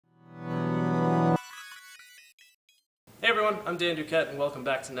everyone, I'm Dan Duquette and welcome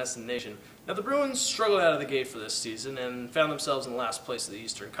back to NESN Nation. Now the Bruins struggled out of the gate for this season and found themselves in last place of the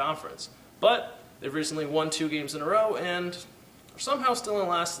Eastern Conference. But they've recently won 2 games in a row and are somehow still in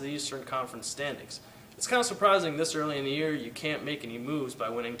last of the Eastern Conference standings. It's kind of surprising this early in the year you can't make any moves by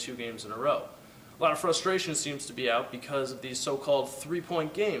winning 2 games in a row. A lot of frustration seems to be out because of these so-called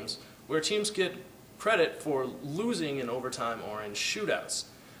 3-point games, where teams get credit for losing in overtime or in shootouts.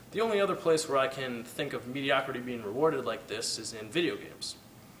 The only other place where I can think of mediocrity being rewarded like this is in video games.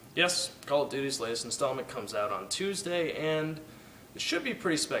 Yes, Call of Duty's latest installment comes out on Tuesday, and it should be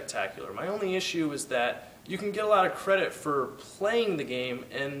pretty spectacular. My only issue is that you can get a lot of credit for playing the game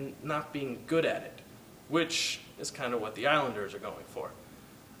and not being good at it, which is kind of what the Islanders are going for.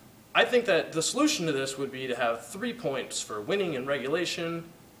 I think that the solution to this would be to have 3 points for winning in regulation,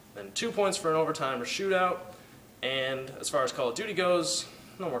 then 2 points for an overtime or shootout, and as far as Call of Duty goes,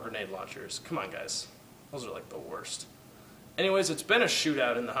 no more grenade launchers. Come on, guys. Those are like the worst. Anyways, it's been a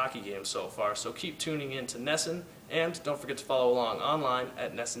shootout in the hockey game so far, so keep tuning in to NESN, and don't forget to follow along online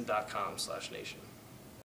at nesn.com/nation.